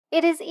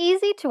It is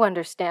easy to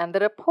understand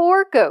that a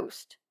poor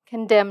ghost,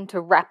 condemned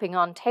to rapping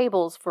on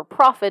tables for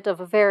profit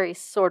of a very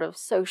sort of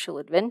social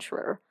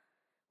adventurer,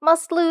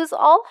 must lose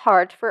all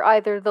heart for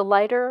either the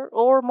lighter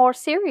or more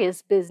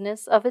serious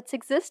business of its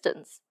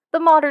existence. The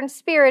modern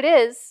spirit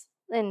is,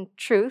 in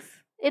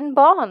truth, in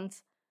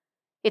bonds.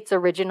 Its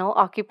original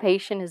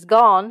occupation is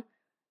gone,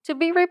 to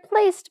be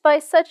replaced by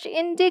such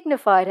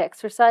indignified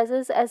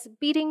exercises as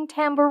beating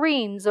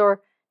tambourines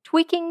or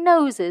tweaking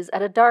noses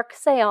at a dark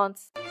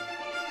séance.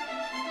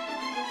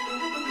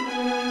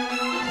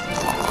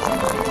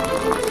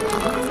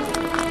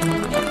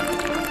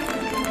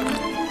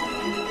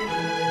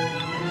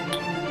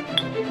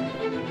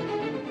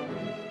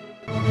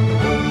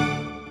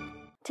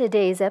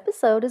 Today's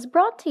episode is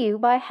brought to you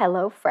by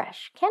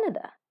HelloFresh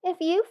Canada. If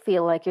you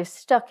feel like you're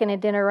stuck in a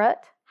dinner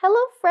rut,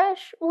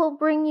 HelloFresh will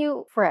bring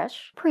you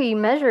fresh,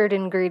 pre-measured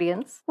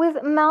ingredients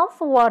with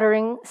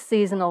mouth-watering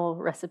seasonal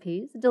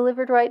recipes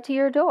delivered right to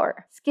your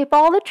door. Skip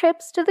all the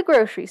trips to the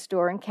grocery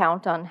store and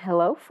count on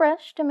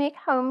HelloFresh to make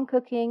home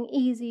cooking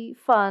easy,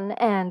 fun,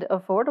 and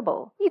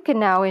affordable. You can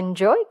now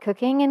enjoy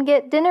cooking and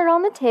get dinner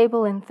on the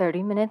table in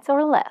 30 minutes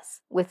or less.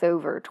 With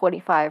over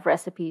 25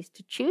 recipes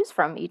to choose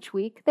from each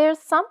week, there's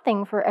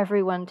something for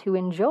everyone to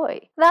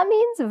enjoy. That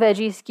means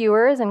veggie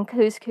skewers and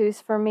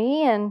couscous for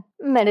me and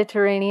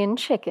Mediterranean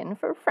chicken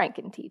for Frank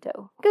and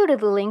Tito. Go to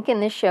the link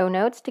in the show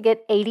notes to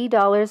get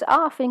 $80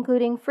 off,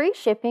 including free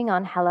shipping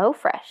on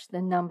HelloFresh, the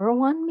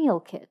 #1 meal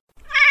kit.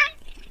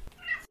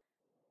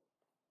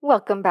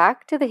 Welcome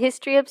back to the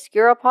History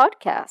Obscura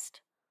podcast.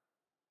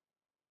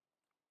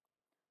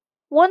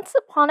 Once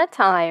upon a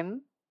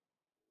time,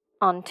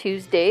 on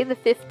Tuesday, the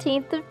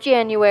 15th of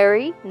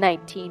January,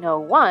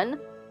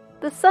 1901,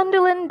 the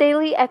Sunderland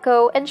Daily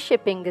Echo and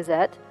Shipping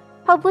Gazette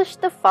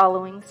published the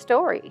following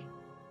story.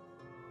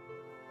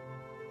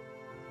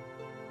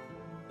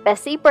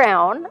 Bessie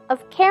Brown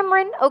of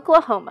Cameron,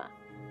 Oklahoma,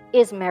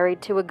 is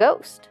married to a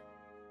ghost.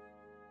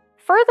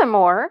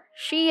 Furthermore,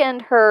 she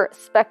and her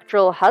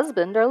spectral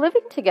husband are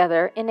living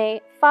together in a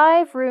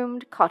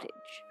 5-roomed cottage.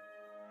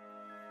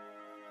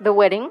 The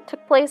wedding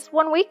took place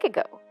 1 week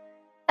ago,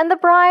 and the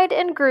bride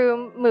and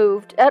groom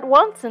moved at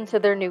once into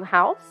their new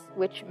house,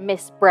 which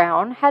Miss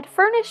Brown had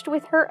furnished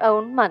with her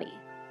own money.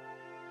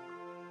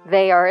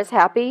 They are as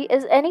happy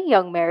as any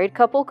young married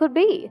couple could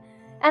be,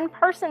 and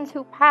persons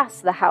who pass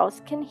the house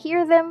can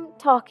hear them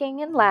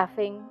talking and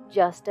laughing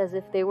just as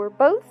if they were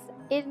both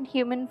in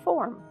human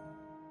form.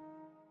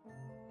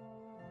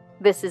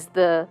 This is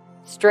the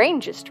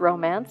strangest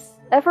romance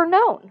ever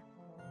known.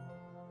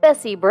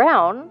 Bessie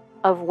Brown,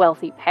 of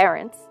wealthy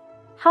parents,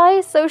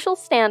 high social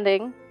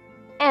standing,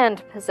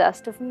 and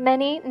possessed of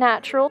many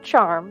natural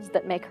charms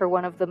that make her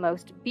one of the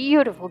most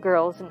beautiful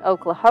girls in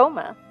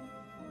Oklahoma,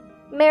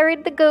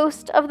 married the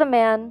ghost of the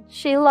man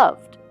she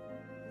loved.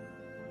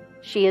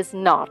 She is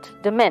not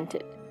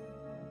demented.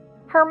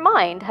 Her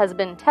mind has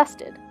been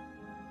tested.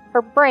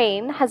 Her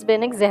brain has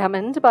been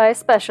examined by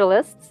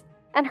specialists,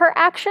 and her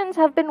actions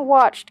have been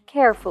watched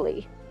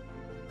carefully.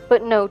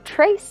 But no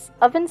trace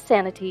of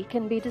insanity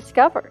can be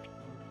discovered.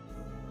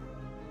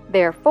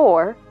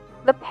 Therefore,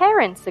 the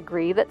parents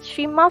agree that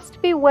she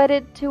must be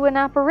wedded to an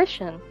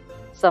apparition,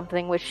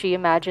 something which she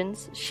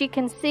imagines she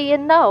can see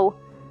and know,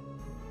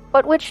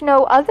 but which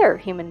no other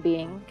human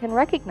being can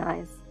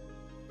recognize.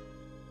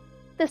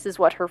 This is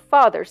what her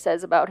father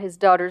says about his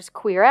daughter's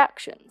queer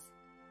actions.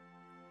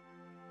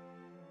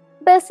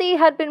 Bessie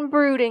had been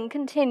brooding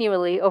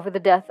continually over the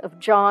death of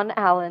John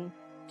Allen,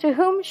 to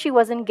whom she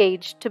was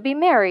engaged to be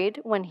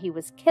married when he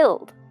was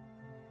killed.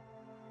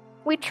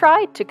 We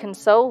tried to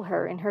console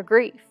her in her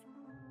grief,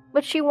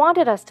 but she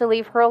wanted us to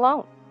leave her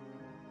alone.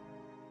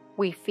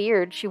 We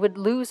feared she would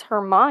lose her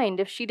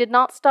mind if she did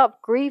not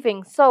stop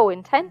grieving so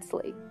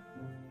intensely.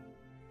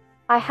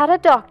 I had a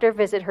doctor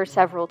visit her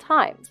several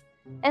times,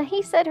 and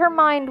he said her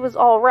mind was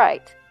all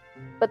right,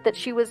 but that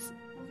she was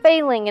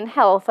failing in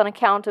health on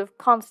account of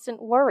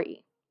constant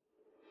worry.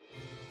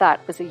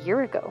 That was a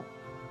year ago.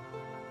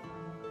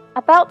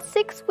 About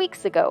 6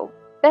 weeks ago,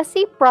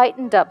 Bessie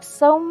brightened up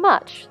so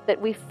much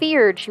that we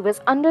feared she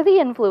was under the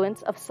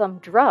influence of some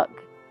drug.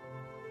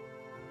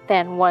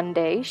 Then one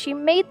day she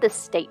made the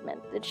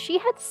statement that she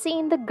had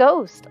seen the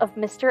ghost of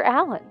Mr.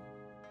 Allen,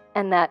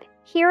 and that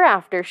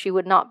hereafter she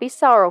would not be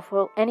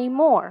sorrowful any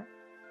more,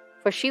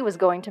 for she was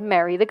going to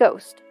marry the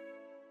ghost.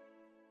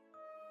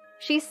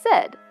 She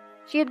said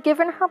she had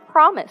given her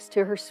promise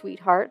to her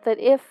sweetheart that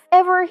if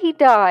ever he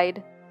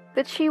died,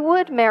 that she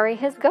would marry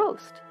his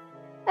ghost.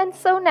 And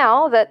so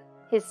now that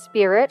his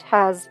spirit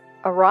has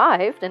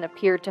arrived and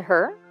appeared to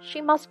her,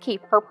 she must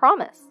keep her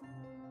promise.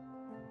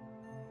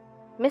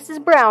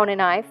 Mrs. Brown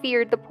and I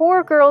feared the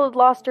poor girl had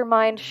lost her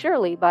mind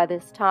surely by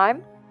this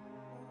time,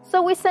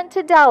 so we sent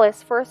to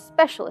Dallas for a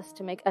specialist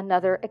to make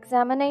another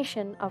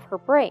examination of her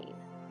brain.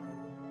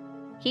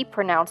 He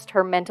pronounced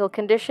her mental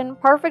condition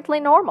perfectly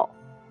normal,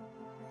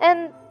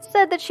 and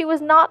said that she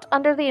was not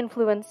under the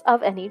influence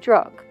of any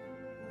drug.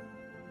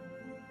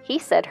 He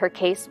said her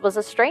case was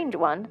a strange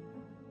one,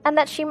 and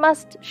that she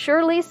must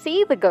surely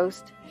see the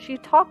ghost she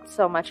talked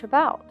so much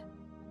about.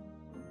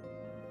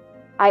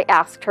 I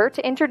asked her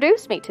to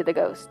introduce me to the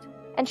ghost,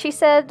 and she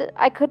said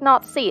I could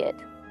not see it,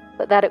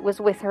 but that it was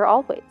with her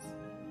always.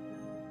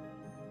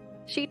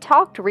 She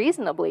talked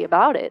reasonably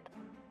about it.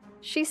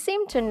 She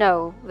seemed to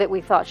know that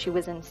we thought she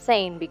was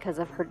insane because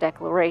of her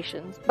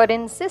declarations, but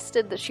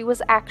insisted that she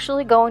was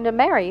actually going to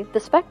marry the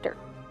specter.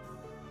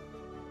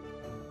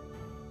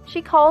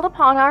 She called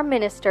upon our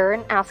minister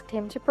and asked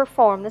him to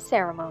perform the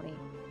ceremony.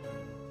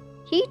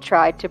 He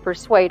tried to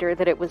persuade her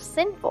that it was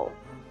sinful,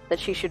 that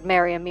she should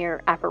marry a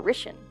mere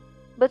apparition,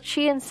 but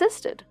she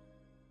insisted.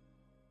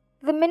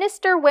 The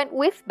minister went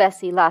with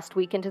Bessie last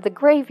week into the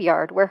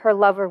graveyard where her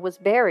lover was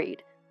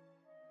buried.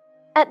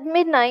 At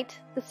midnight,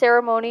 the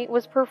ceremony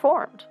was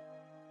performed,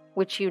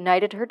 which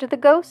united her to the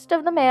ghost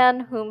of the man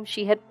whom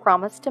she had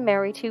promised to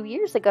marry 2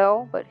 years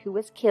ago, but who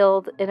was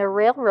killed in a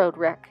railroad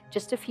wreck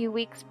just a few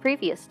weeks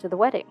previous to the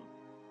wedding.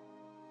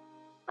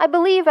 I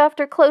believe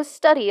after close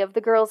study of the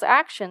girl's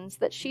actions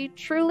that she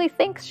truly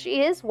thinks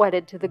she is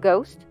wedded to the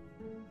ghost,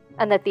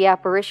 and that the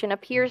apparition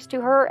appears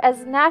to her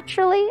as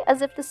naturally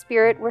as if the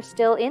spirit were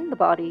still in the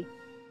body.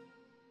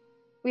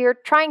 We are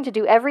trying to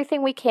do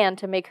everything we can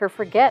to make her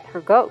forget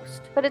her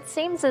ghost, but it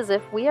seems as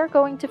if we are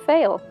going to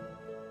fail.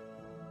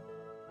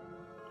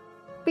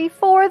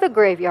 Before the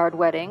graveyard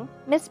wedding,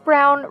 Miss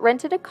Brown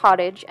rented a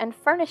cottage and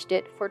furnished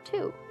it for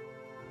 2.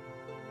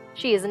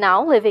 She is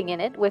now living in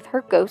it with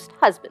her ghost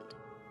husband.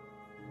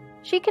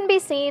 She can be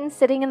seen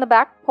sitting in the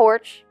back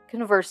porch,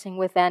 conversing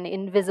with an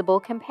invisible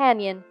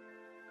companion,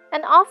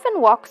 and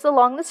often walks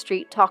along the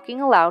street talking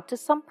aloud to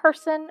some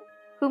person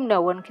whom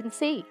no one can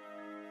see.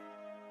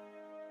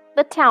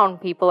 The town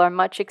people are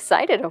much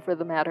excited over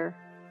the matter.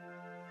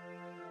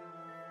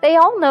 They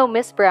all know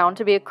Miss Brown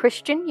to be a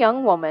Christian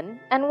young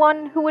woman and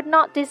one who would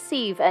not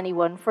deceive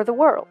anyone for the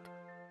world.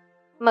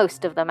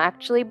 Most of them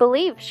actually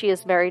believe she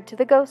is married to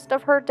the ghost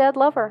of her dead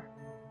lover.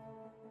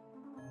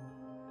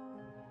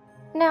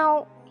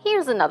 Now,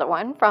 here's another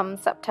one from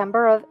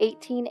September of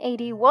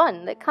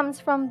 1881 that comes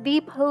from the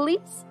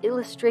Police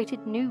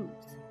Illustrated News.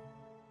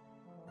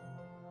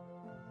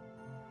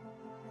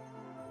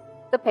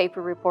 The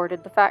paper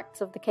reported the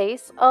facts of the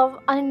case of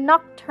a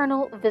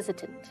nocturnal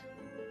visitant.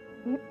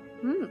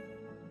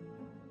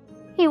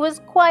 He was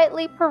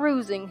quietly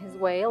perusing his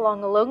way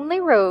along a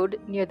lonely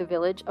road near the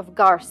village of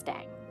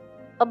Garstang,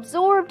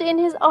 absorbed in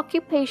his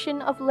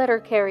occupation of letter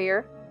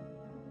carrier,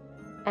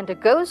 and a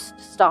ghost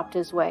stopped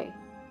his way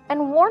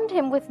and warned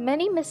him with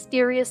many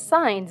mysterious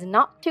signs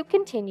not to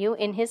continue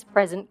in his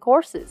present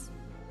courses.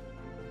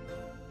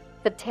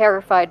 The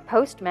terrified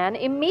postman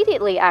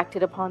immediately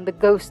acted upon the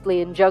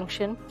ghostly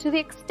injunction to the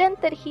extent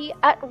that he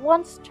at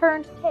once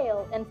turned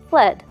tail and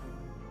fled.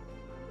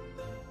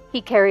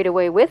 He carried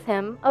away with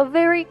him a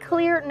very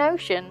clear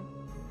notion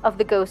of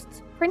the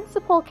ghost's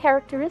principal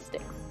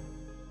characteristics.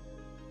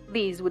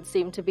 These would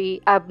seem to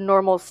be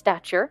abnormal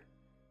stature,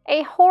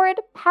 a horrid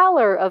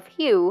pallor of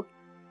hue,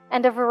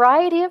 and a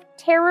variety of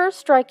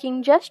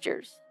terror-striking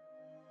gestures.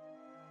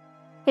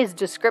 His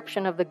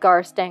description of the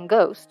Garstang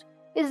ghost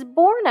is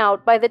borne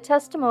out by the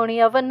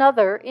testimony of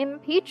another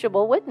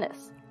impeachable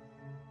witness.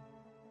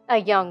 A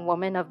young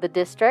woman of the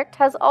district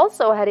has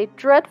also had a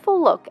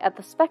dreadful look at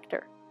the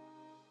specter.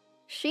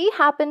 She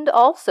happened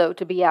also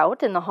to be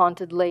out in the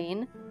haunted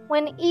lane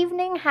when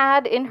evening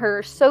had in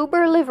her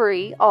sober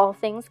livery all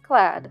things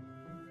clad.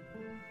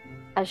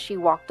 As she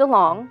walked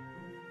along,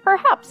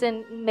 perhaps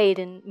in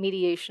maiden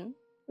mediation,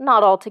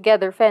 not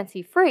altogether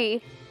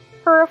fancy-free,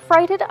 her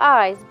affrighted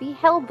eyes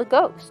beheld the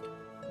ghost.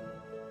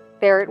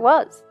 There it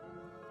was,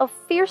 of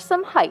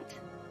fearsome height,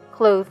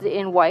 clothed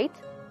in white,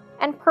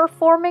 and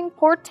performing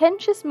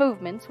portentous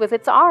movements with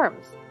its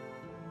arms,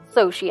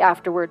 so she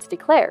afterwards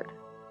declared.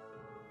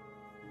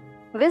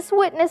 This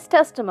witness'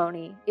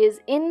 testimony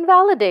is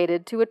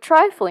invalidated to a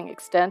trifling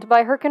extent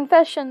by her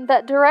confession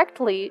that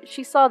directly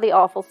she saw the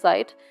awful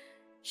sight,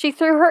 she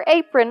threw her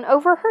apron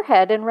over her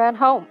head and ran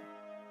home.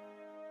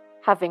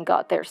 Having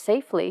got there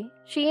safely,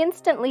 she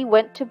instantly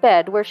went to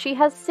bed, where she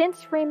has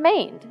since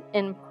remained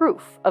in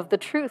proof of the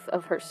truth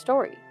of her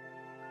story.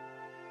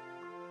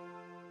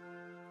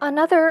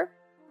 Another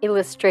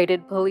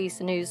illustrated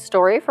police news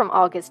story from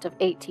August of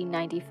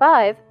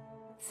 1895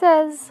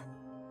 says,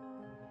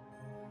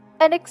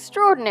 an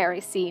extraordinary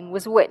scene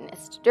was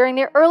witnessed during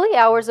the early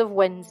hours of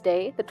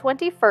Wednesday, the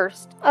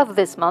 21st of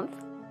this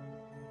month,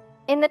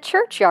 in the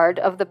churchyard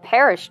of the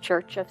parish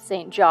church of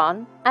St.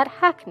 John at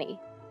Hackney,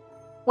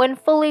 when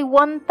fully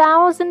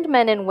 1,000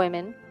 men and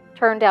women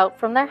turned out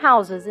from their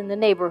houses in the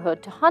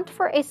neighborhood to hunt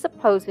for a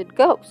supposed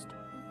ghost.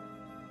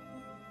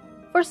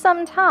 For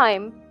some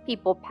time,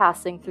 people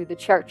passing through the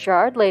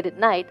churchyard late at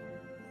night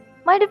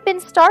might have been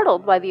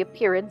startled by the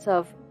appearance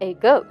of a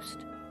ghost.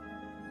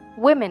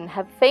 Women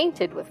have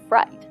fainted with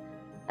fright,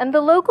 and the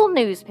local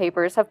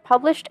newspapers have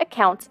published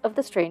accounts of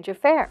the strange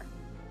affair.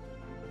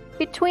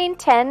 Between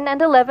 10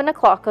 and 11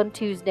 o'clock on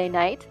Tuesday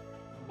night,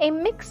 a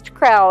mixed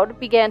crowd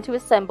began to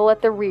assemble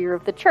at the rear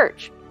of the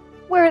church,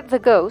 where the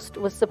ghost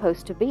was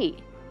supposed to be,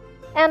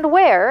 and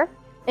where,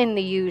 in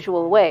the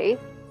usual way,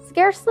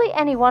 scarcely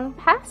anyone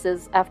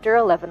passes after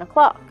 11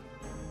 o'clock.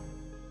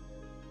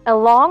 A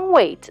long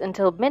wait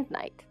until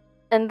midnight,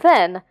 and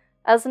then,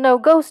 as no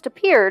ghost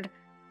appeared,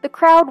 the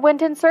crowd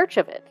went in search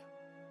of it.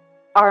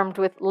 Armed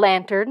with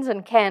lanterns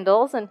and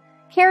candles and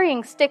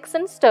carrying sticks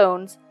and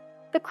stones,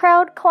 the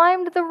crowd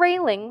climbed the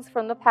railings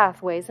from the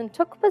pathways and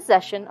took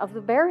possession of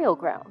the burial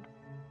ground.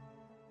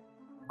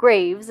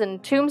 Graves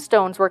and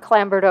tombstones were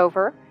clambered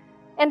over,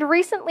 and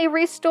recently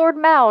restored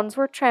mounds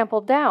were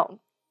trampled down.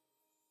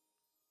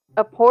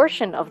 A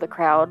portion of the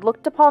crowd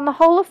looked upon the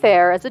whole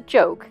affair as a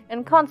joke,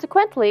 and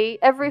consequently,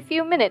 every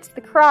few minutes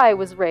the cry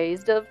was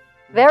raised of,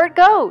 "There it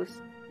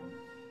goes!"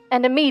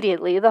 And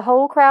immediately the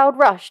whole crowd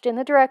rushed in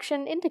the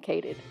direction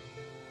indicated.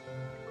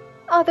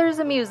 Others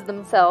amused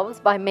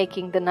themselves by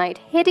making the night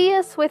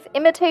hideous with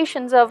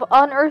imitations of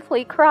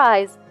unearthly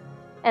cries,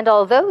 and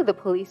although the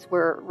police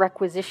were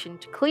requisitioned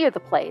to clear the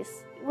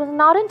place, it was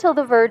not until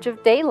the verge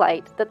of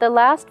daylight that the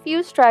last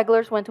few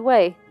stragglers went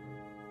away.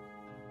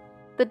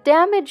 The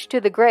damage to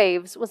the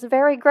graves was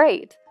very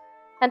great,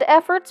 and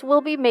efforts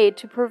will be made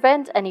to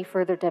prevent any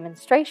further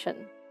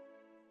demonstration.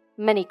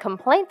 Many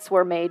complaints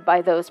were made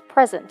by those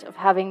present of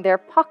having their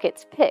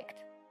pockets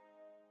picked.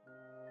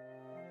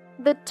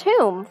 The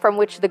tomb from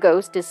which the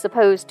ghost is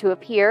supposed to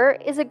appear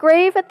is a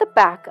grave at the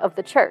back of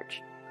the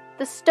church,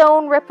 the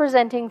stone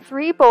representing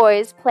 3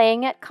 boys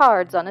playing at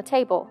cards on a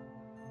table.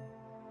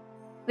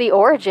 The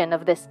origin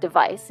of this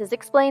device is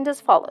explained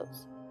as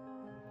follows.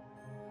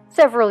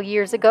 Several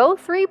years ago,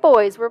 3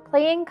 boys were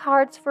playing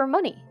cards for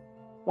money,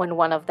 when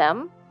one of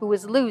them, who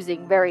was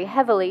losing very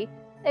heavily,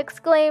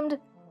 exclaimed,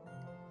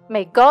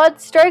 "May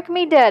God strike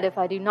me dead if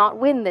I do not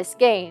win this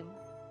game."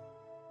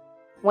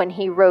 When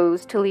he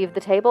rose to leave the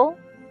table,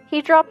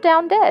 he dropped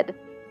down dead,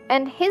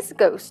 and his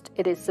ghost,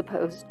 it is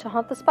supposed, to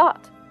haunt the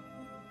spot.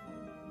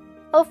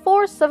 A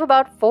force of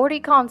about 40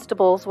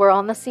 constables were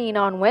on the scene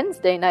on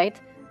Wednesday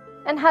night,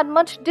 and had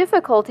much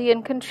difficulty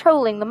in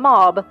controlling the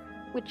mob,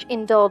 which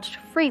indulged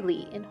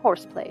freely in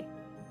horseplay.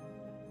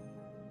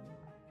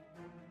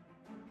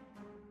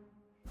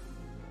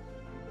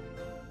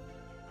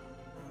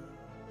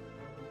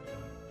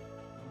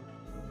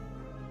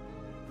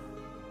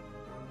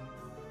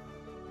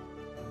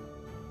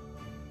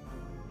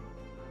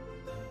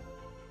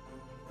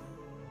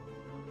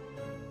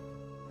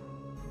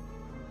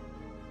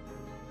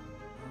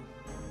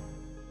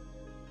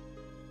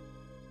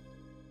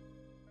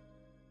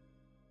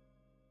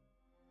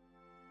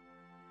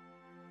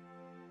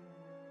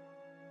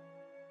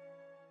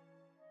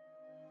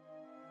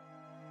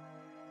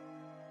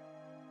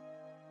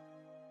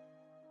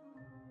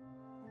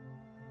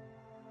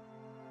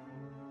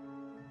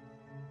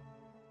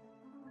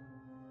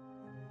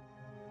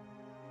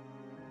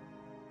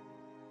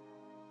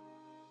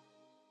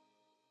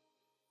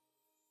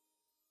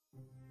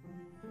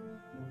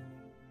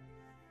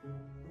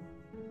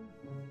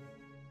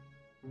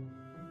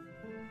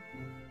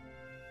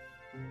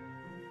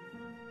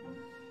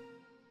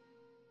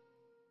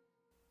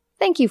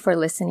 Thank you for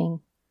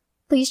listening.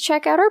 Please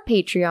check out our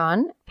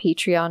Patreon,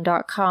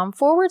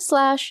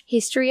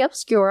 patreon.com/History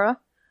Obscura,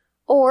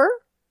 or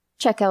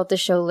check out the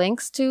show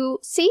links to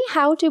see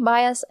how to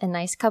buy us a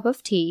nice cup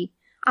of tea.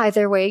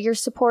 Either way, your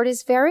support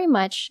is very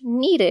much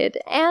needed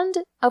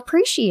and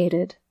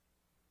appreciated.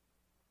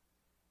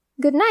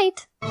 Good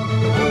night!